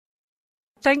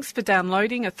Thanks for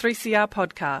downloading a 3CR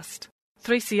podcast.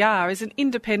 3CR is an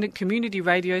independent community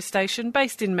radio station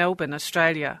based in Melbourne,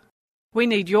 Australia. We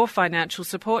need your financial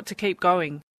support to keep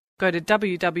going. Go to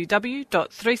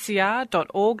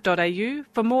www.3cr.org.au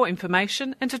for more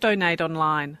information and to donate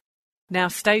online. Now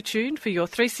stay tuned for your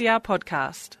 3CR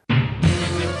podcast.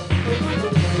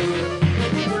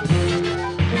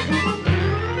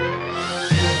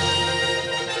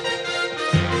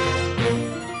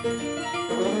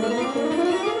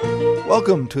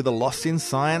 Welcome to the Lost in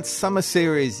Science Summer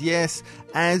Series. Yes,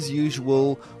 as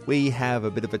usual, we have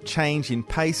a bit of a change in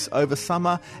pace over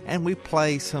summer and we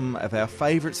play some of our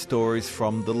favourite stories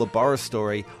from the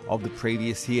Laboratory of the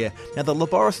previous year. Now, the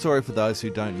Laboratory, for those who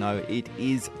don't know, it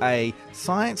is a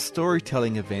science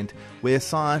storytelling event where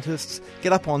scientists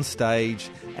get up on stage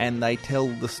and they tell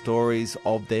the stories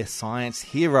of their science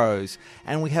heroes.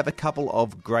 And we have a couple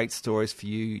of great stories for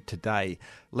you today.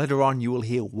 Later on, you will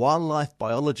hear wildlife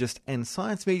biologist and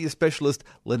science media specialist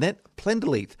Lynette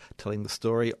Plenderleith telling the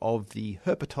story of the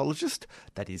herpetologist,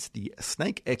 that is the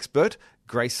snake expert,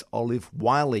 Grace Olive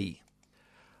Wiley.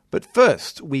 But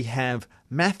first, we have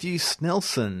Matthew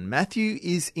Snelson. Matthew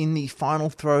is in the final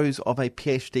throes of a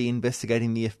PhD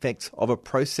investigating the effects of a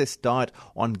processed diet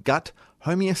on gut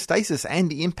homeostasis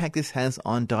and the impact this has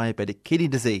on diabetic kidney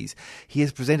disease. He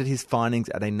has presented his findings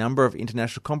at a number of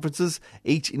international conferences,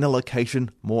 each in a location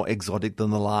more exotic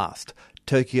than the last: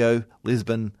 Tokyo,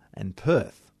 Lisbon and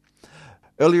Perth.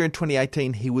 Earlier in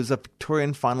 2018, he was a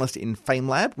Victorian finalist in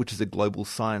FameLab, which is a global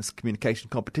science communication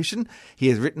competition. He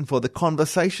has written for The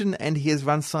Conversation and he has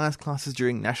run science classes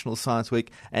during National Science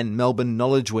Week and Melbourne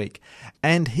Knowledge Week.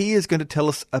 And he is going to tell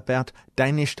us about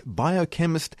Danish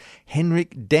biochemist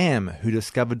Henrik Dam, who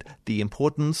discovered the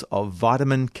importance of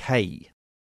vitamin K.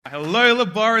 Hello,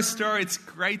 Laboratory. It's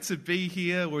great to be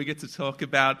here where we get to talk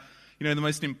about, the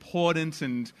most important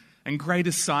and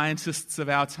greatest scientists of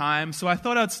our time. So I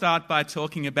thought I'd start by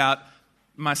talking about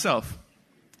myself.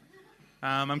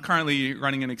 I'm currently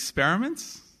running an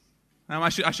experiment. I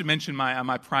should mention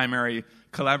my primary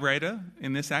collaborator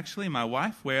in this, actually, my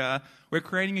wife. We're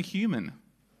creating a human.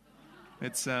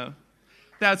 Thank you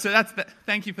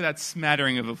for that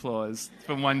smattering of applause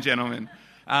from one gentleman.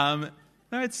 No,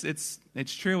 it's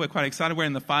true. We're quite excited. We're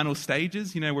in the final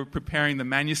stages. We're preparing the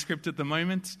manuscript at the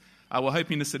moment. We're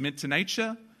hoping to submit to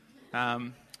Nature.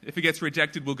 If it gets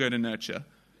rejected, we'll go to Nurture.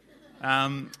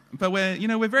 But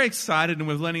we're very excited, and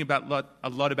we're learning a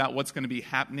lot about what's going to be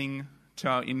happening to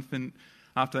our infant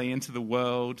after they enter the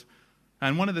world.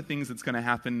 And one of the things that's going to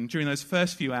happen during those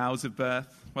first few hours of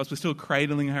birth, whilst we're still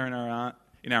cradling her in our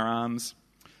arms,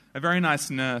 a very nice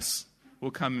nurse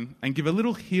will come and give a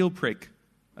little heel prick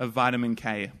of vitamin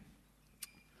K.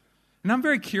 And I'm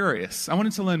very curious. I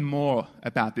wanted to learn more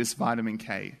about this vitamin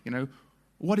K.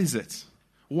 What is it?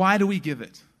 Why do we give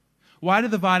it? Why do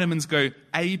the vitamins go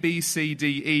A, B, C,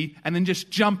 D, E, and then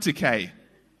just jump to K?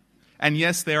 And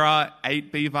yes, there are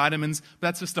 8 B vitamins, but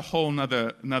that's just a whole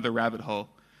another rabbit hole.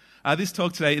 This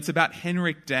talk today, it's about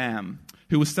Henrik Dam,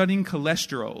 who was studying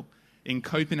cholesterol in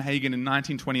Copenhagen in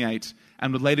 1928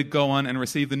 and would later go on and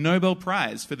receive the Nobel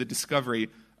Prize for the discovery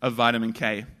of vitamin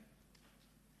K.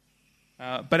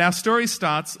 But our story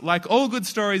starts, like all good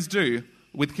stories do,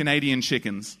 with Canadian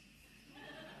chickens.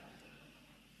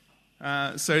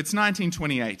 So it's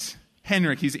 1928.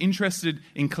 Henrik, he's interested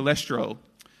in cholesterol.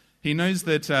 He knows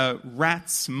that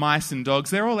rats, mice, and dogs,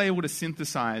 they're all able to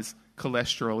synthesize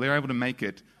cholesterol. They're able to make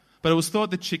it. But it was thought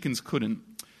that chickens couldn't.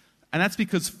 And that's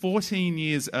because 14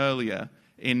 years earlier,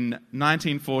 in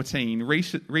 1914,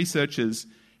 researchers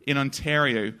in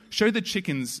Ontario showed that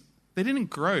chickens, they didn't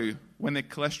grow when their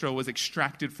cholesterol was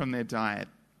extracted from their diet.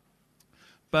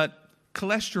 But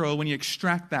cholesterol, when you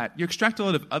extract that, you extract a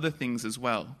lot of other things as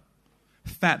well.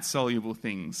 Fat-soluble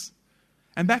things.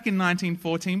 And back in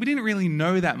 1914, we didn't really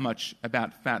know that much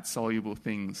about fat-soluble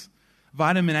things.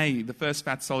 Vitamin A, the first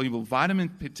fat-soluble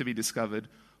vitamin to be discovered,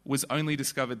 was only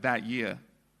discovered that year.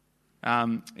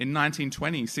 In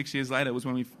 1920, 6 years later, was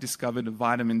when we discovered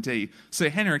vitamin D.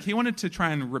 So Henrik, he wanted to try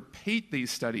and repeat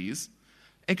these studies,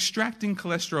 extracting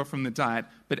cholesterol from the diet,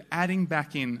 but adding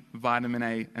back in vitamin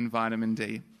A and vitamin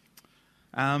D.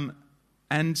 And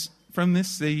from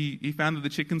this, he found that the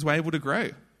chickens were able to grow.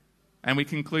 And we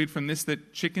conclude from this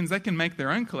that chickens, they can make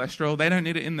their own cholesterol. They don't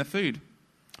need it in the food.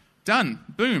 Done.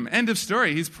 Boom. End of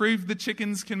story. He's proved that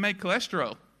chickens can make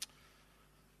cholesterol.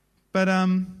 But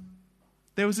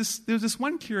there was this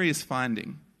one curious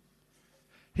finding.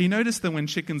 He noticed that when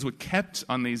chickens were kept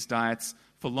on these diets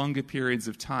for longer periods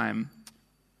of time,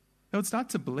 they would start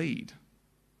to bleed.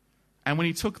 And when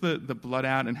he took the blood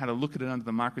out and had a look at it under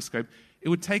the microscope, it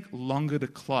would take longer to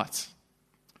clot.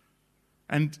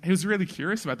 And he was really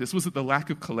curious about this. Was it the lack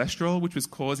of cholesterol which was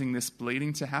causing this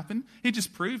bleeding to happen? He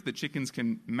just proved that chickens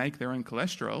can make their own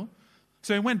cholesterol.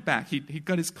 So he went back. He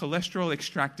got his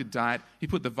cholesterol-extracted diet. He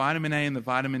put the vitamin A and the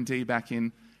vitamin D back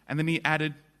in, and then he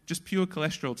added just pure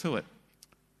cholesterol to it.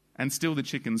 And still the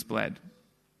chickens bled.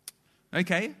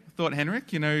 Okay, thought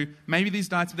Henrik, maybe these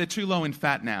diets, they're too low in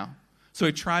fat now. So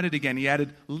he tried it again. He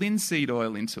added linseed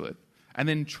oil into it, and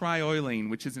then triolein,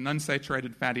 which is an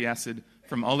unsaturated fatty acid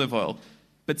from olive oil.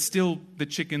 But still, the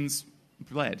chickens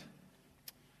bled.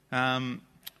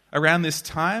 Around this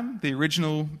time, the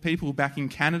original people back in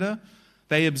Canada,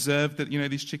 they observed that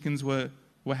these chickens were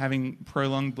having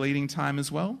prolonged bleeding time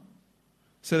as well.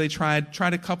 So they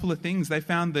tried a couple of things. They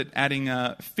found that adding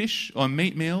fish or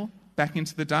meat meal back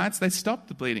into the diets, they stopped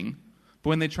the bleeding.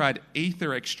 But when they tried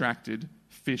ether-extracted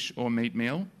fish or meat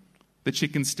meal, the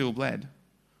chickens still bled.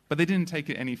 But they didn't take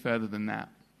it any further than that.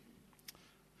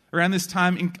 Around this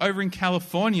time, over in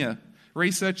California,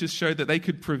 researchers showed that they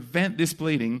could prevent this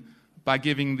bleeding by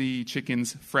giving the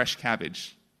chickens fresh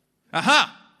cabbage.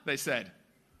 Aha, they said.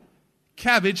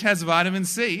 Cabbage has vitamin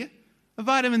C.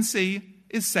 Vitamin C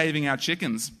is saving our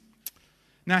chickens.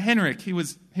 Now, Henrik, he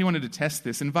wanted to test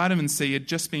this, and vitamin C had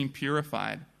just been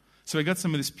purified. So he got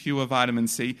some of this pure vitamin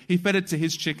C. He fed it to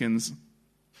his chickens,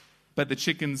 but the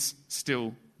chickens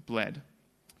still bled.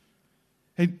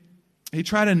 He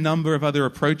tried a number of other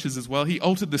approaches as well. He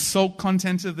altered the salt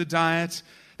content of the diet.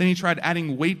 Then he tried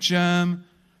adding wheat germ.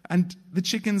 And the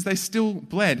chickens, they still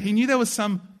bled. He knew there was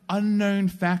some unknown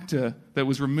factor that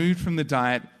was removed from the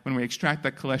diet when we extract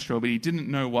that cholesterol, but he didn't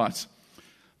know what.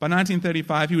 By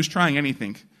 1935, he was trying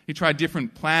anything. He tried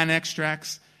different plant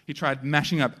extracts. He tried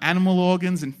mashing up animal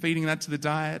organs and feeding that to the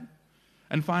diet.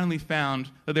 And finally found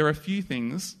that there were a few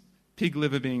things, pig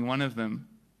liver being one of them,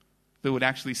 that would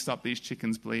actually stop these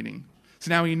chickens bleeding. So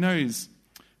now he knows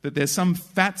that there's some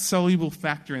fat-soluble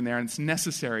factor in there and it's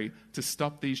necessary to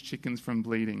stop these chickens from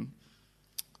bleeding.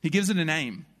 He gives it a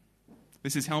name.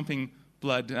 This is helping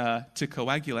blood to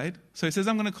coagulate. So he says,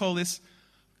 I'm going to call this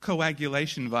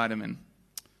coagulation vitamin.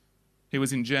 He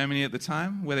was in Germany at the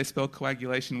time, where they spell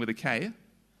coagulation with a K.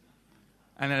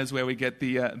 And that is where we get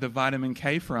the vitamin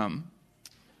K from.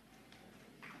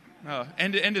 Oh,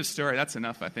 end of story. That's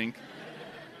enough, I think.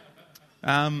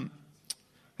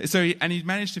 He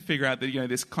managed to figure out that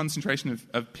this concentration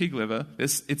of pig liver,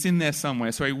 it's in there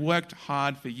somewhere. So he worked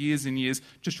hard for years and years,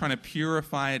 just trying to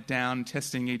purify it down,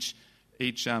 testing each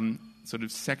sort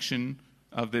of section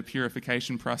of the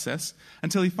purification process,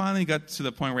 until he finally got to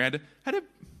the point where he had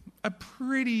a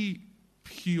pretty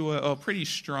pure or pretty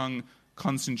strong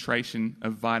concentration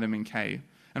of vitamin K.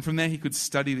 And from there he could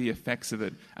study the effects of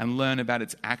it and learn about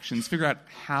its actions, figure out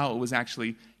how it was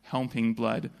actually helping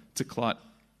blood to clot.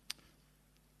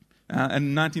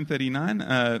 In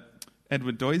 1939,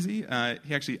 Edward Doisy,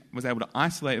 he actually was able to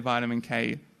isolate vitamin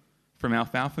K from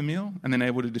alfalfa meal and then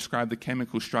able to describe the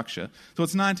chemical structure. So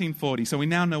it's 1940, so we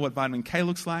now know what vitamin K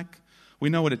looks like, we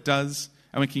know what it does,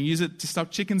 and we can use it to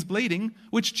stop chickens bleeding,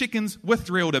 which chickens were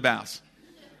thrilled about.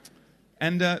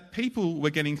 And people were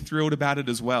getting thrilled about it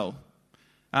as well.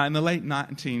 In the late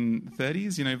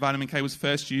 1930s, vitamin K was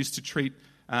first used to treat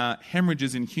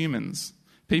hemorrhages in humans.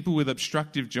 People with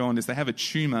obstructive jaundice, they have a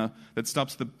tumour that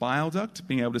stops the bile duct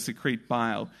being able to secrete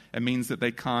bile. It means that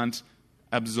they can't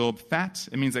absorb fat.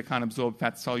 It means they can't absorb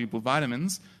fat-soluble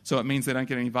vitamins. So it means they don't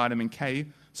get any vitamin K.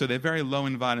 So they're very low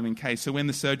in vitamin K. So when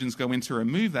the surgeons go in to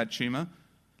remove that tumour,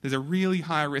 there's a really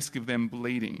high risk of them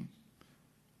bleeding.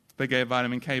 They gave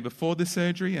vitamin K before the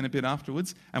surgery and a bit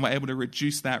afterwards, and were able to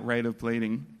reduce that rate of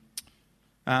bleeding.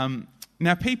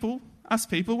 Now us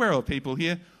people, we're all people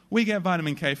here, we get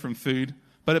vitamin K from food,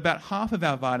 but about half of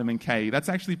our vitamin K, that's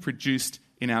actually produced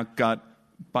in our gut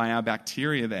by our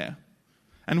bacteria there.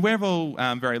 And we're all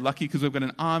very lucky because we've got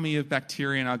an army of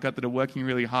bacteria in our gut that are working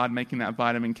really hard making that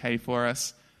vitamin K for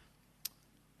us.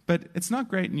 But it's not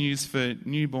great news for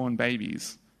newborn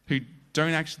babies who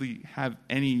don't actually have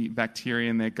any bacteria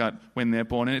in their gut when they're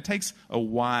born. And it takes a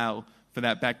while for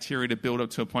that bacteria to build up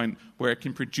to a point where it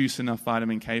can produce enough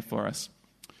vitamin K for us.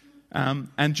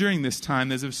 And during this time,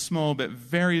 there's a small but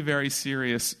very, very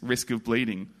serious risk of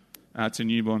bleeding to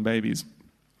newborn babies.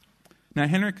 Now,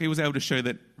 Henrik was able to show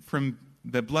that from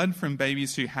the blood from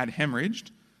babies who had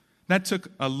hemorrhaged, that took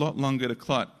a lot longer to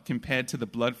clot compared to the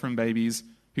blood from babies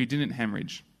who didn't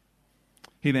hemorrhage.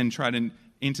 He then tried an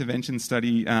intervention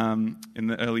study in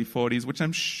the early 40s, which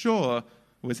I'm sure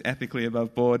was ethically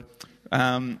above board,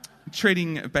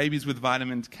 treating babies with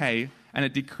vitamin K, and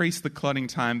it decreased the clotting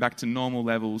time back to normal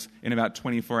levels in about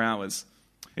 24 hours.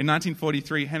 In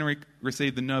 1943, Henrik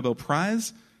received the Nobel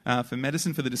Prize for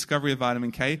medicine for the discovery of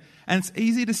vitamin K, and it's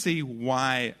easy to see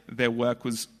why their work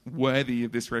was worthy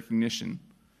of this recognition.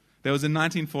 There was a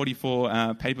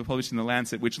 1944 paper published in The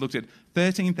Lancet which looked at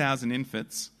 13,000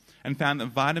 infants and found that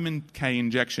vitamin K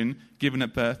injection given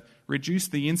at birth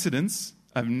reduced the incidence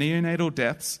of neonatal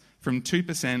deaths from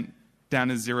 2% down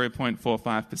to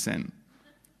 0.45%,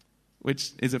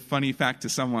 which is a funny fact to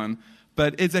someone,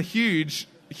 but it's a huge,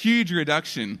 huge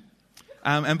reduction.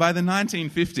 And by the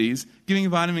 1950s, giving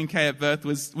vitamin K at birth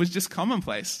was just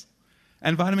commonplace.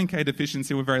 And vitamin K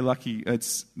deficiency, we're very lucky.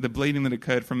 It's the bleeding that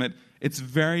occurred from it. It's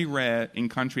very rare in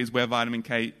countries where vitamin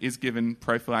K is given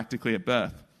prophylactically at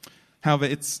birth. However,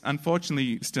 it's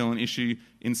unfortunately still an issue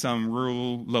in some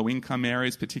rural, low-income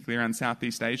areas, particularly around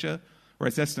Southeast Asia, where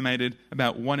it's estimated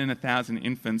about 1 in 1,000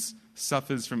 infants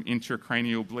suffers from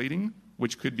intracranial bleeding,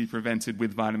 which could be prevented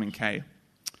with vitamin K.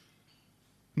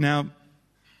 Now,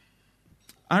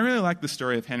 I really like the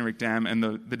story of Henrik Dam and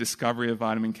the discovery of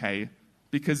vitamin K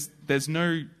because there's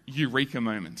no eureka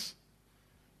moment.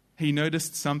 He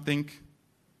noticed something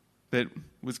that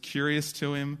was curious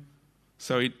to him,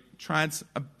 so he tried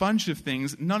a bunch of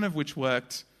things, none of which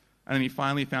worked, and then he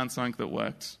finally found something that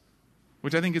worked,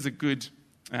 which I think is a good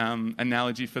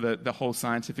analogy for the whole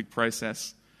scientific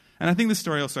process. And I think the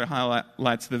story also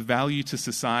highlights the value to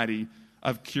society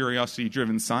of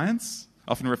curiosity-driven science,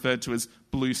 often referred to as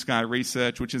blue sky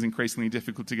research, which is increasingly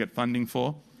difficult to get funding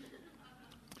for.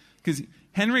 Because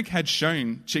Henrik had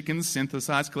shown chickens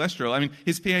synthesize cholesterol. I mean,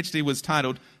 his PhD was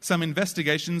titled Some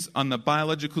Investigations on the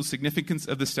Biological Significance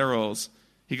of the Sterols.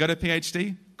 He got a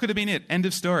PhD? Could have been it. End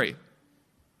of story.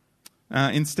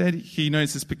 Instead, he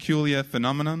noticed this peculiar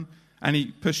phenomenon, and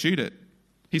he pursued it.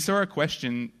 He saw a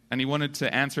question, and he wanted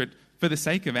to answer it for the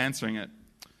sake of answering it.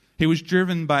 He was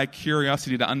driven by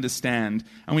curiosity to understand,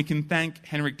 and we can thank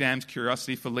Henrik Dam's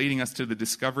curiosity for leading us to the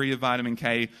discovery of vitamin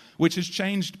K, which has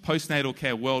changed postnatal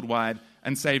care worldwide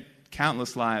and saved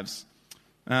countless lives.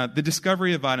 The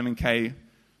discovery of vitamin K,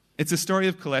 it's a story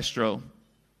of cholesterol,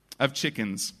 of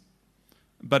chickens,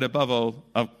 but above all,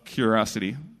 of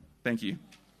curiosity. Thank you.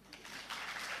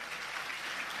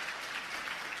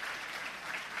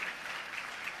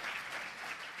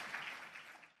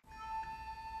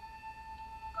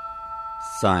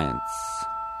 Science,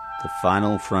 the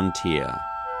final frontier.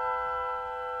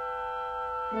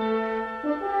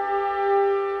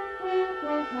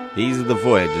 These are the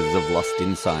voyages of Lost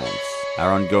in Science,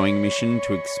 our ongoing mission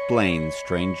to explain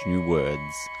strange new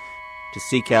words, to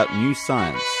seek out new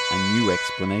science and new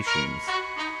explanations,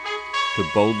 to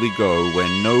boldly go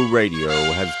where no radio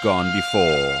has gone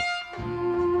before.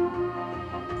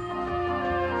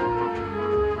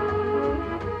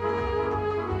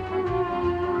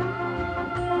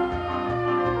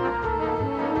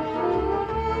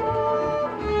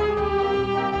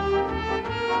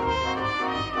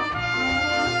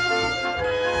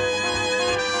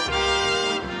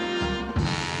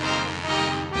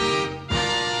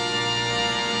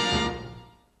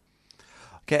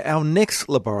 Okay, our next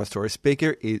laboratory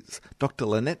speaker is Dr.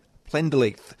 Lynette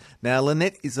Plenderleith. Now,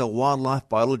 Lynette is a wildlife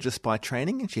biologist by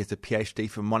training, and she has a PhD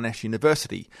from Monash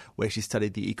University, where she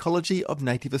studied the ecology of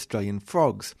native Australian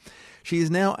frogs. She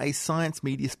is now a science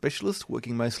media specialist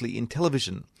working mostly in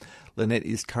television. Lynette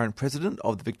is current president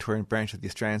of the Victorian branch of the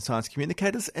Australian Science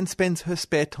Communicators and spends her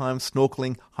spare time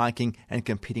snorkelling, hiking and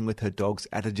competing with her dogs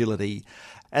at agility.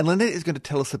 And Lynette is going to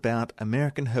tell us about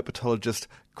American herpetologist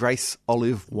Grace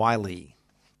Olive Wiley.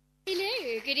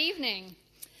 Hello, good evening.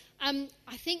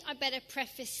 I think I better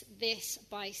preface this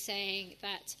by saying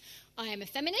that I am a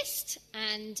feminist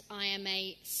and I am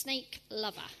a snake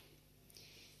lover.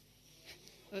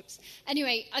 Oops.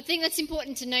 Anyway, I think that's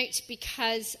important to note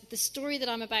because the story that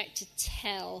I'm about to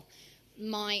tell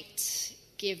might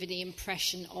give the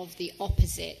impression of the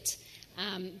opposite.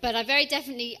 But I very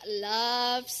definitely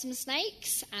love some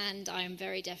snakes and I am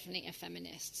very definitely a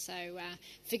feminist. So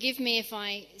forgive me if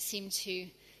I seem to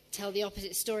tell the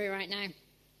opposite story right now.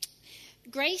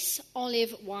 Grace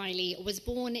Olive Wiley was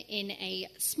born in a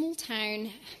small town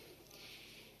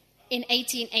in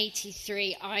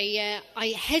 1883. I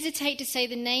hesitate to say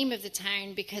the name of the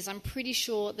town because I'm pretty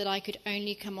sure that I could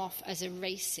only come off as a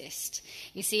racist.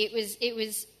 You see, it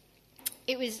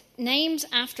was named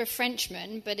after a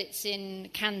Frenchman, but it's in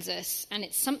Kansas, and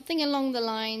it's something along the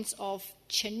lines of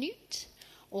Chanute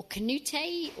or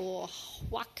Canute or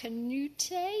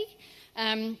Huacanute.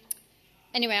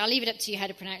 Anyway, I'll leave it up to you how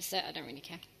to pronounce it. I don't really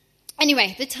care.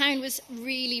 Anyway, the town was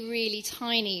really, really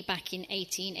tiny back in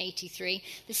 1883.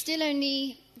 There's still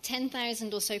only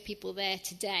 10,000 or so people there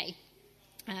today.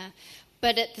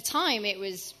 But at the time, it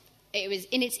was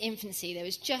in its infancy. There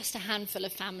was just a handful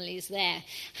of families there.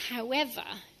 However,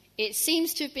 It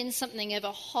seems to have been something of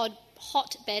a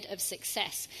hotbed of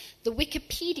success. The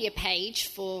Wikipedia page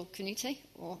for Canute,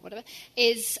 or whatever,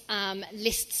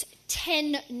 lists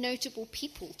 10 notable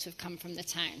people to have come from the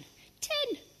town.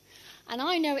 10! And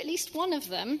I know at least one of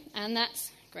them, and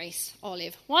that's Grace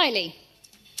Olive Wiley.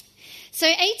 So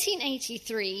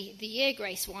 1883, the year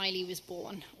Grace Wiley was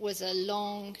born, was a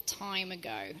long time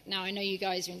ago. Now, I know you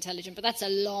guys are intelligent, but that's a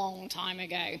long time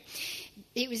ago.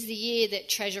 It was the year that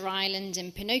Treasure Island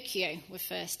and Pinocchio were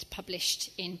first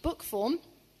published in book form.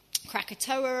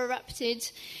 Krakatoa erupted,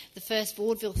 the first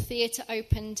vaudeville theatre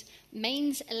opened,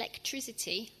 Maine's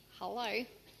electricity,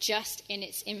 just in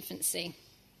its infancy.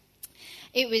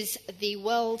 It was the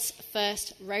world's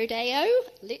first rodeo,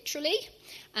 literally,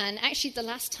 and actually the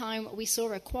last time we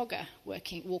saw a quagga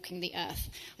walking the earth.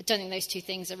 I don't think those two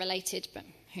things are related, but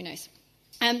who knows.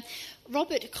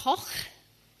 Robert Koch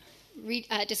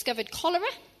discovered cholera.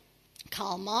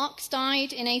 Karl Marx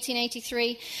died in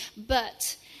 1883,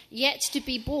 but yet to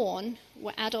be born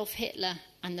were Adolf Hitler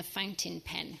and the fountain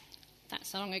pen.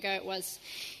 That's how long ago it was.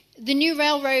 The new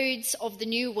railroads of the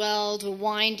New World were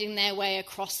winding their way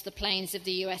across the plains of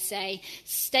the USA.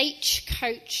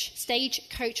 Stagecoach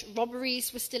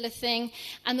robberies were still a thing,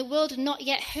 and the world had not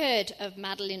yet heard of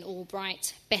Madeleine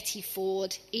Albright, Betty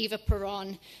Ford, Eva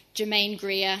Peron, Germaine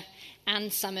Greer,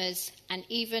 Anne Summers, and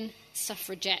even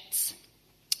suffragettes.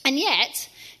 And yet,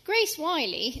 Grace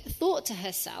Wiley thought to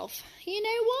herself, you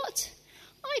know what?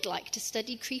 I'd like to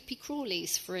study creepy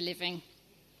crawlies for a living.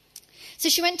 So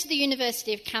she went to the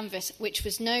University of Kansas, which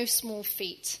was no small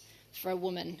feat for a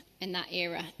woman in that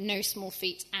era, no small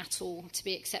feat at all to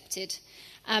be accepted.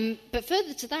 But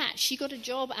further to that, she got a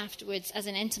job afterwards as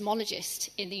an entomologist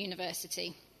in the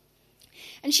university.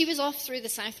 And she was off through the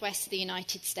southwest of the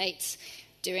United States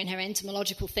doing her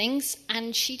entomological things,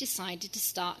 and she decided to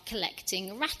start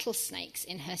collecting rattlesnakes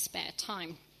in her spare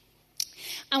time.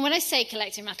 And when I say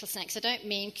collecting rattlesnakes, I don't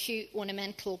mean cute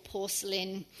ornamental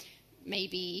porcelain,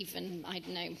 maybe even,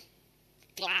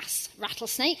 glass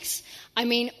rattlesnakes. I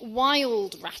mean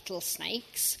wild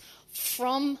rattlesnakes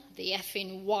from the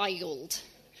effing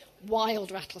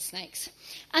wild rattlesnakes.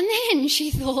 And then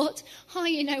she thought,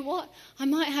 you know what? I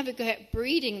might have a go at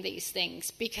breeding these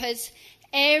things, because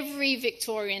every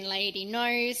Victorian lady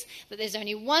knows that there's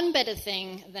only one better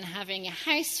thing than having a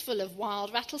house full of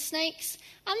wild rattlesnakes,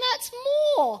 and that's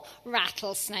more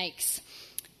rattlesnakes.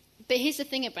 But here's the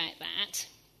thing about that.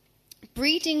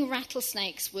 Breeding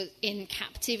rattlesnakes in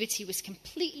captivity was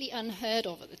completely unheard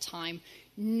of at the time.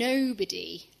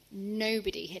 Nobody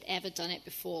had ever done it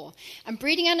before. And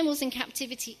breeding animals in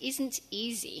captivity isn't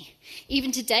easy.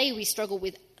 Even today, we struggle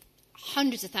with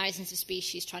hundreds of thousands of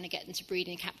species trying to get them to breed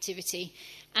in captivity.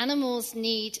 Animals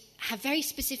have very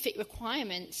specific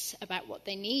requirements about what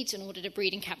they need in order to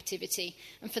breed in captivity.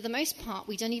 And for the most part,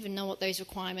 we don't even know what those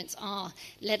requirements are,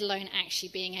 let alone actually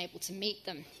being able to meet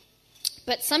them.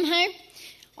 But somehow,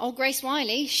 old Grace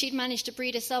Wiley, she'd managed to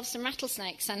breed herself some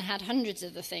rattlesnakes and had hundreds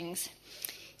of the things.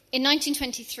 In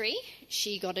 1923,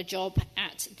 she got a job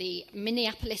at the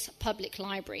Minneapolis Public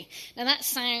Library. Now, that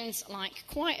sounds like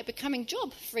quite a becoming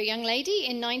job for a young lady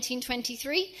in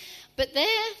 1923. But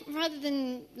there, rather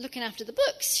than looking after the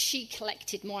books, she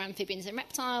collected more amphibians and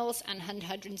reptiles and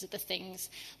hundreds of the things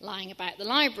lying about the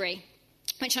library,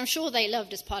 which I'm sure they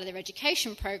loved as part of their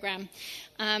education program.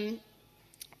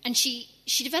 And she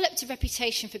developed a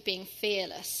reputation for being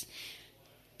fearless.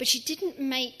 But she didn't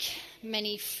make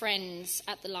many friends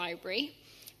at the library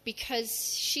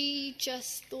because she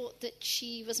just thought that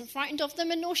she wasn't frightened of them,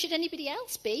 and nor should anybody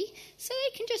else be, so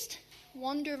they can just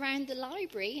wander around the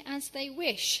library as they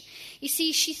wish. You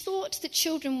see, she thought that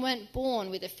children weren't born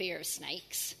with a fear of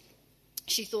snakes.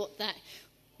 She thought that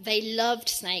they loved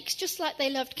snakes just like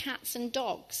they loved cats and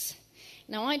dogs.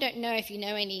 Now, I don't know if you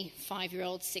know any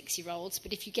 5-year-olds, 6-year-olds,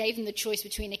 but if you gave them the choice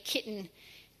between a kitten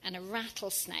and a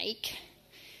rattlesnake,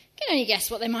 you can only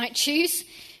guess what they might choose.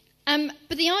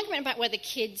 But the argument about whether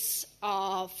kids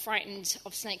are frightened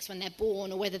of snakes when they're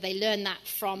born or whether they learn that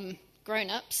from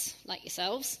grown-ups, like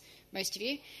yourselves, most of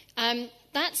you,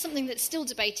 that's something that's still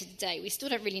debated today. We still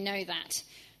don't really know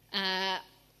that.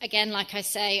 Again, like I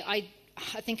say, I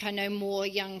think I know more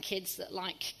young kids that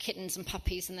like kittens and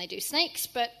puppies than they do snakes,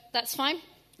 but that's fine.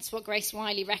 That's what Grace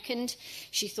Wiley reckoned.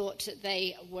 She thought that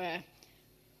they were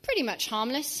pretty much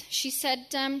harmless. She said,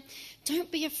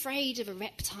 don't be afraid of a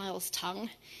reptile's tongue.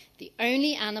 The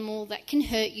only animal that can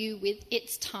hurt you with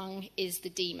its tongue is the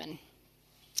demon.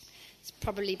 It's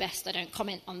probably best I don't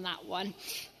comment on that one.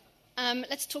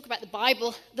 let's talk about the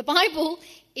Bible. The Bible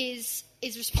is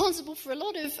responsible for a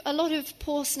lot of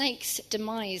poor snakes'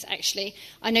 demise, actually.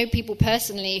 I know people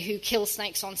personally who kill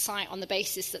snakes on sight on the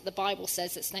basis that the Bible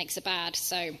says that snakes are bad,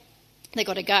 so they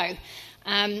got to go.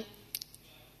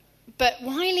 But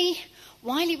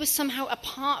Wiley was somehow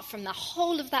apart from the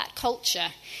whole of that culture.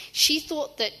 She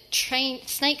thought that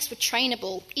snakes were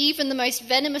trainable. Even the most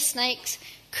venomous snakes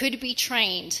could be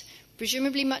trained,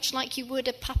 presumably much like you would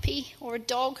a puppy or a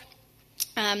dog.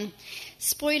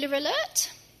 Spoiler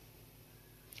alert,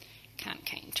 can't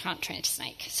train a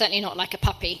snake, certainly not like a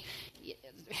puppy.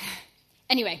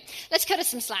 Anyway, let's cut us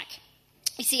some slack.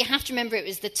 You see, you have to remember it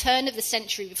was the turn of the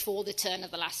century before the turn of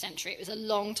the last century. It was a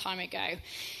long time ago,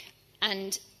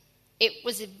 and it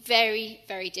was a very,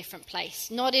 very different place.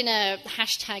 Not in a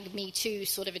 #MeToo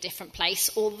sort of a different place,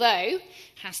 although,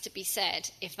 has to be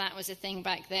said, if that was a thing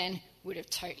back then, would have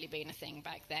totally been a thing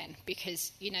back then,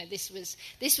 because, this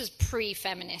was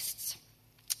pre-feminists.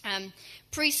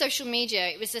 Pre-social media,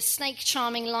 it was a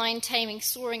snake-charming, lion-taming,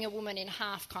 sawing a woman in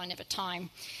half kind of a time.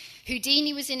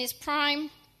 Houdini was in his prime,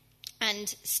 and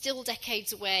still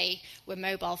decades away were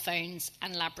mobile phones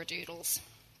and labradoodles.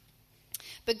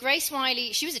 But Grace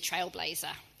Wiley, she was a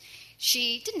trailblazer.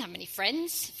 She didn't have many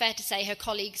friends. Fair to say her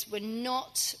colleagues were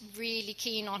not really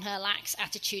keen on her lax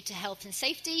attitude to health and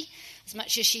safety, as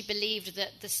much as she believed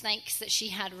that the snakes that she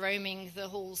had roaming the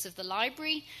halls of the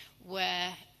library were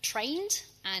trained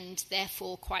and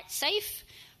therefore quite safe.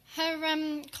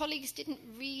 Her colleagues didn't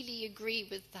really agree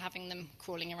with having them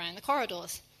crawling around the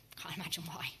corridors. Can't imagine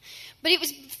why. But it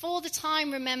was before the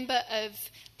time, remember,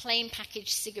 of plain packaged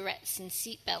cigarettes and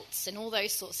seatbelts and all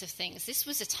those sorts of things. This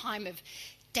was a time of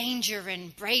danger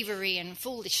and bravery and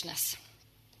foolishness.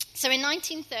 So in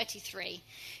 1933,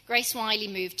 Grace Wiley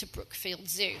moved to Brookfield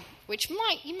Zoo, which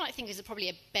you might think is probably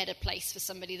a better place for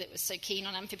somebody that was so keen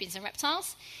on amphibians and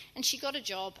reptiles, and she got a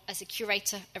job as a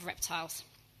curator of reptiles.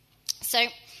 So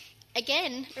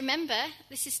again, remember,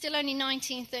 this is still only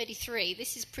 1933.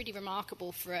 This is pretty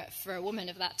remarkable for a woman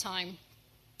of that time.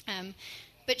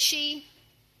 But she,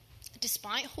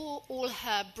 despite all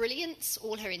her brilliance,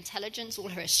 all her intelligence, all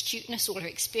her astuteness, all her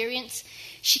experience,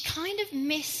 she kind of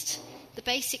missed the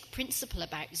basic principle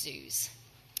about zoos.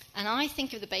 And I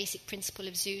think of the basic principle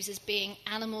of zoos as being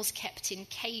animals kept in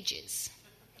cages.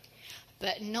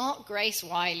 But not Grace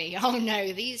Wiley. Oh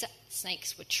no, these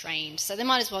snakes were trained, so they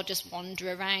might as well just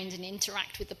wander around and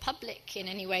interact with the public in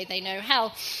any way they know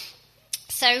how.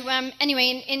 So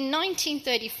anyway, in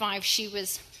 1935, she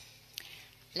was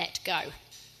let go.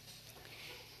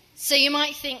 So you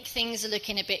might think things are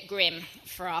looking a bit grim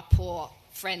for our poor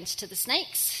friends to the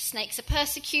snakes. Snakes are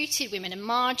persecuted, women are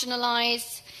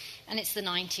marginalised, and it's the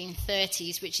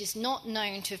 1930s, which is not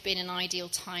known to have been an ideal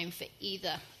time for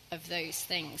either of those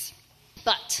things.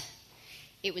 But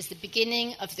it was the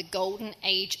beginning of the golden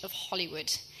age of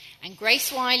Hollywood, and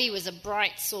Grace Wiley was a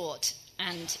bright sort,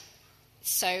 and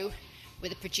so were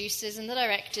the producers and the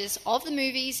directors of the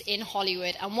movies in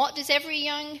Hollywood. And what does every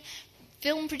young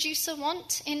film producer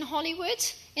want in Hollywood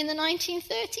in the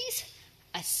 1930s?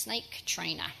 A snake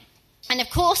trainer. And of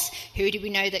course, who do we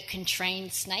know that can train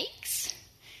snakes?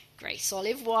 Grace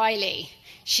Olive Wiley.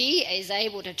 She is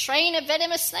able to train a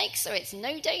venomous snake so it's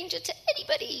no danger to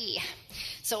anybody.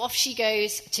 So off she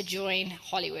goes to join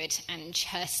Hollywood, and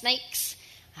her snakes,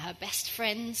 her best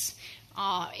friends,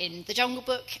 are in The Jungle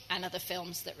Book and other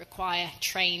films that require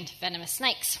trained venomous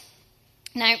snakes.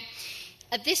 Now,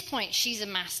 at this point, she's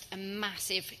amassed a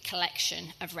massive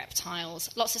collection of reptiles,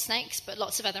 lots of snakes, but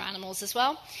lots of other animals as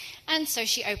well. And so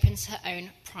she opens her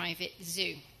own private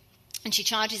zoo. And she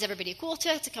charges everybody a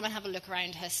quarter to come and have a look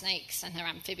around her snakes and her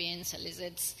amphibians, her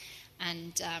lizards,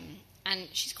 and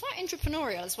she's quite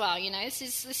entrepreneurial as well. This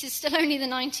is still only the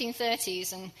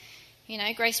 1930s,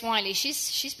 and Grace Wiley,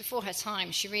 she's before her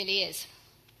time. She really is.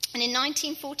 And in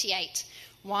 1948,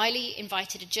 Wiley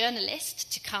invited a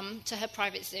journalist to come to her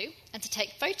private zoo and to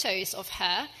take photos of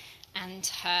her and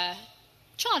her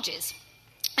charges.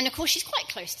 And of course, she's quite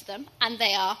close to them, and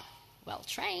they are well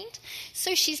trained.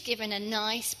 So she's given a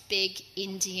nice big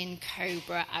Indian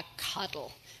cobra a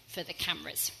cuddle for the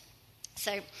cameras.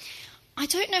 So I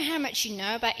don't know how much you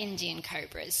know about Indian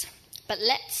cobras, but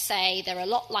let's say they're a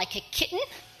lot like a kitten,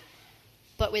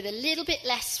 but with a little bit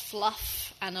less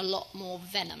fluff and a lot more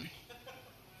venom.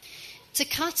 To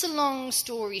cut a long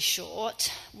story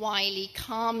short, Wiley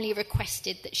calmly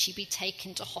requested that she be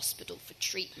taken to hospital for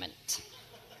treatment.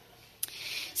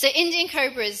 So Indian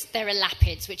cobras, they're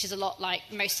elapids, which is a lot like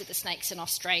most of the snakes in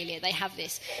Australia. They have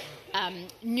this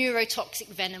neurotoxic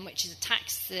venom which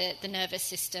attacks the nervous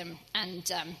system, and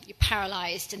you're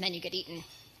paralysed and then you get eaten.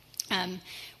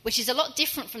 which is a lot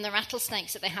different from the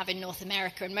rattlesnakes that they have in North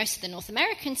America, and most of the North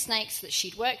American snakes that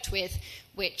she'd worked with,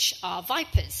 which are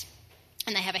vipers.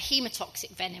 And they have a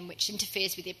hemotoxic venom which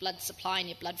interferes with your blood supply and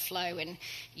your blood flow, and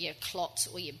you clot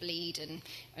or you bleed, and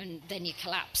then you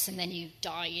collapse, and then you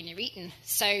die and you're eaten.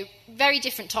 So very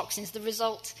different toxins. The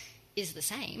result is the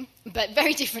same, but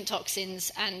very different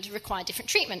toxins and require different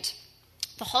treatment.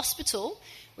 The hospital,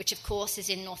 which of course is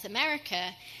in North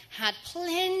America, had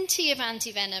plenty of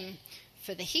antivenom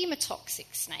for the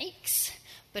hemotoxic snakes,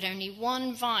 but only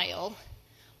one vial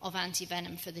of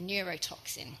antivenom for the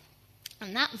neurotoxin.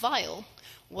 And that vial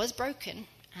was broken,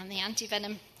 and the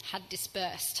antivenom had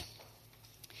dispersed.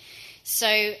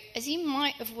 So, as you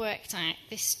might have worked out,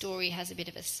 this story has a bit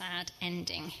of a sad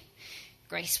ending.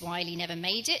 Grace Wiley never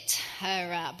made it.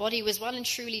 Her body was well and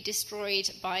truly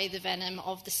destroyed by the venom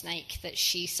of the snake that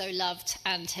she so loved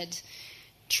and had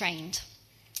trained.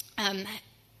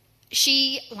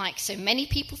 She, like so many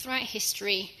people throughout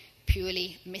history,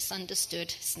 purely misunderstood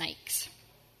snakes.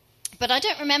 But I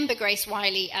don't remember Grace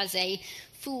Wiley as a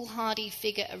foolhardy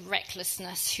figure of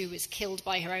recklessness who was killed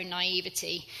by her own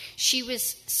naivety. She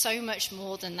was so much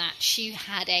more than that. She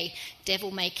had a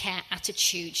devil-may-care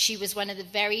attitude. She was one of the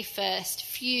very first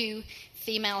few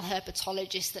female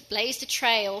herpetologists that blazed a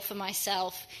trail for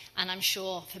myself, and I'm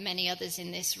sure for many others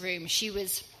in this room. She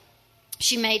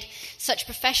made such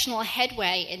professional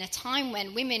headway in a time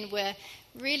when women were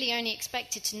really only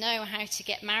expected to know how to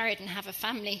get married and have a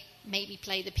family, maybe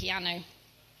play the piano.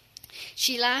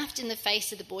 She laughed in the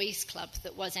face of the boys' club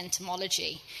that was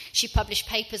entomology. She published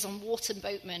papers on Wharton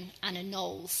boatmen and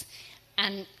anoles.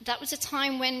 And that was a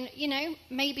time when,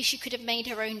 maybe she could have made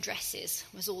her own dresses,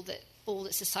 was all that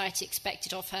society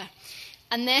expected of her.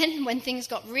 And then when things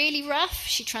got really rough,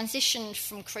 she transitioned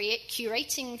from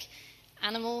curating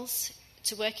animals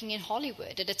to working in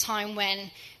Hollywood at a time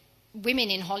when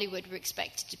women in Hollywood were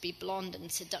expected to be blonde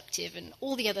and seductive and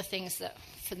all the other things that,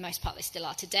 for the most part, they still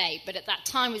are today. But at that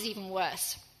time was even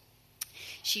worse.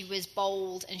 She was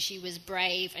bold, and she was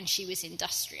brave, and she was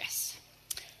industrious.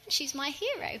 And she's my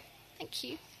hero. Thank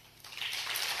you.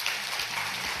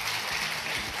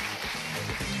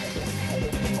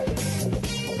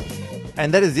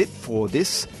 And that is it for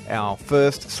this, our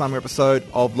first summer episode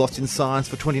of Lost in Science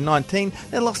for 2019.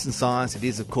 Now, Lost in Science, it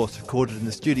is, of course, recorded in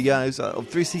the studios of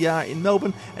 3CR in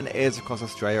Melbourne and airs across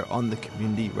Australia on the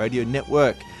Community Radio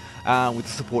Network. With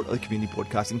the support of the Community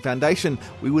Broadcasting Foundation.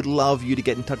 We would love you to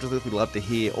get in touch with us. We'd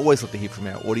always love to hear from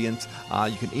our audience.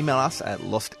 You can email us at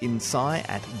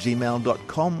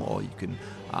lostinsci@gmail.com, or you can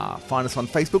find us on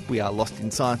Facebook. We are Lost in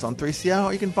Science on 3CR,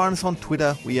 or you can find us on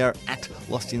Twitter. We are at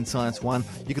Lost in Science 1.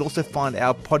 You can also find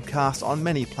our podcast on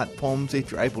many platforms.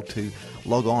 If you're able to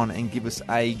log on and give us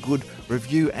a good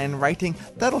review and rating,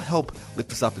 that'll help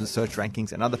lift us up in the search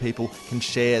rankings, and other people can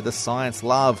share the science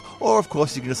love. Or, of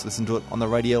course, you can just listen to it on the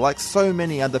radio like so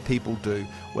many other people do,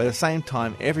 where at the same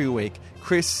time every week,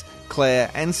 Chris, Claire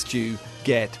and Stu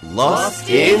get Lost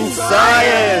in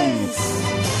Science!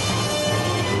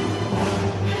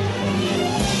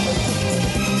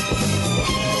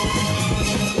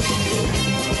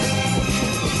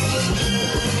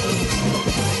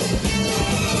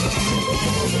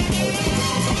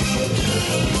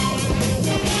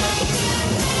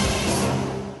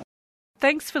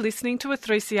 Thanks for listening to a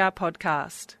 3CR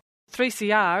podcast.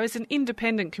 3CR is an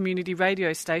independent community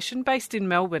radio station based in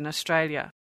Melbourne,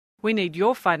 Australia. We need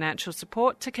your financial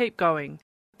support to keep going.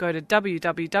 Go to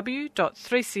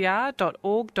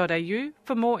www.3cr.org.au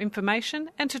for more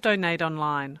information and to donate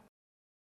online.